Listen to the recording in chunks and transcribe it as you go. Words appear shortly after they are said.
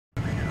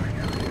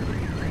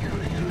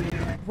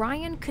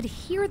Ryan could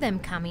hear them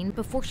coming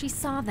before she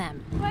saw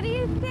them. What do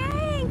you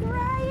think,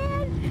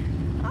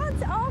 Ryan? Oh,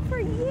 it's all for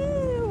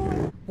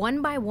you.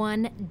 One by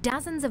one,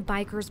 dozens of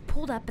bikers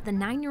pulled up at the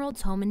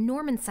 9-year-old's home in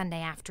Norman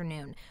Sunday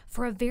afternoon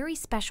for a very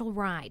special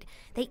ride.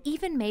 They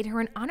even made her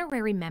an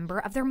honorary member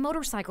of their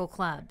motorcycle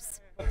clubs.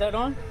 Put that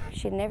on?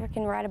 She never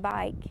can ride a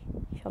bike.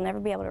 She'll never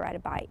be able to ride a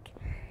bike.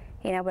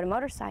 You know, but a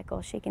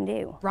motorcycle she can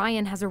do.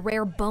 Ryan has a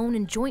rare bone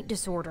and joint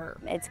disorder.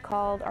 It's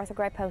called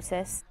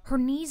arthrogryposis. Her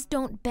knees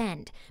don't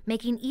bend,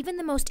 making even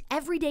the most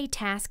everyday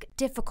task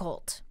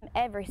difficult.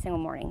 Every single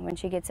morning when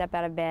she gets up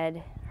out of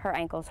bed, her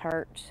ankles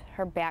hurt,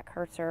 her back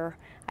hurts her.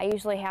 I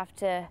usually have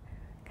to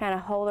kind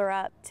of hold her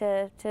up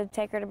to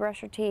take her to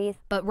brush her teeth.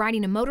 But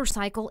riding a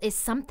motorcycle is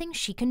something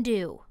she can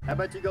do. How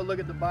about you go look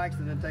at the bikes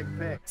and then take a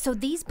pic? So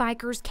these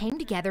bikers came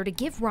together to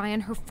give Ryan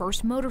her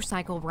first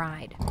motorcycle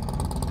ride.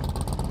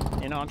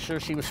 You know, I'm sure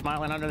she was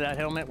smiling under that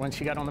helmet when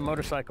she got on the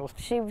motorcycle.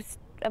 She was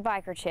a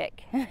biker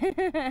chick.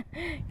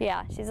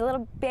 Yeah, she's a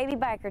little baby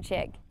biker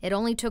chick. It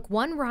only took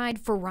one ride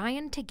for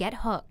Ryan to get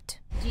hooked.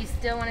 Do you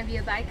still want to be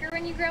a biker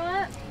when you grow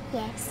up?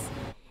 Yes.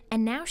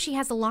 And now she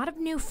has a lot of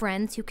new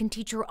friends who can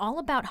teach her all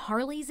about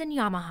Harleys and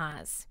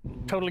Yamahas.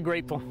 Totally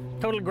grateful,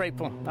 totally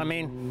grateful. I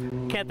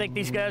mean, can't thank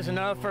these guys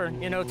enough for,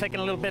 you know, taking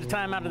a little bit of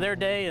time out of their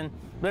day and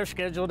their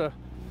schedule to,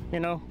 you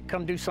know,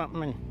 come do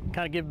something and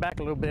kind of give back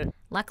a little bit.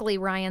 Luckily,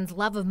 Ryan's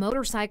love of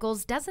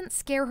motorcycles doesn't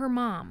scare her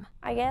mom.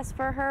 I guess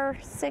for her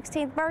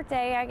 16th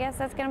birthday, I guess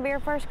that's gonna be her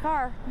first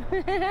car.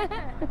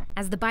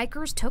 As the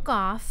bikers took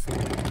off,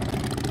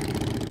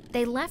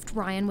 they left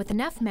Ryan with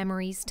enough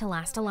memories to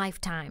last a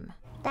lifetime.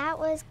 That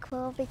was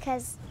cool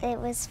because it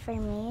was for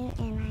me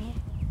and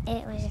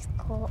it was just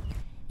cool.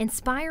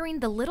 Inspiring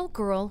the little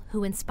girl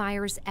who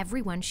inspires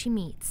everyone she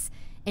meets.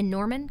 In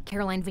Norman,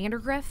 Caroline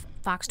Vandergriff,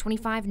 Fox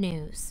 25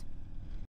 News.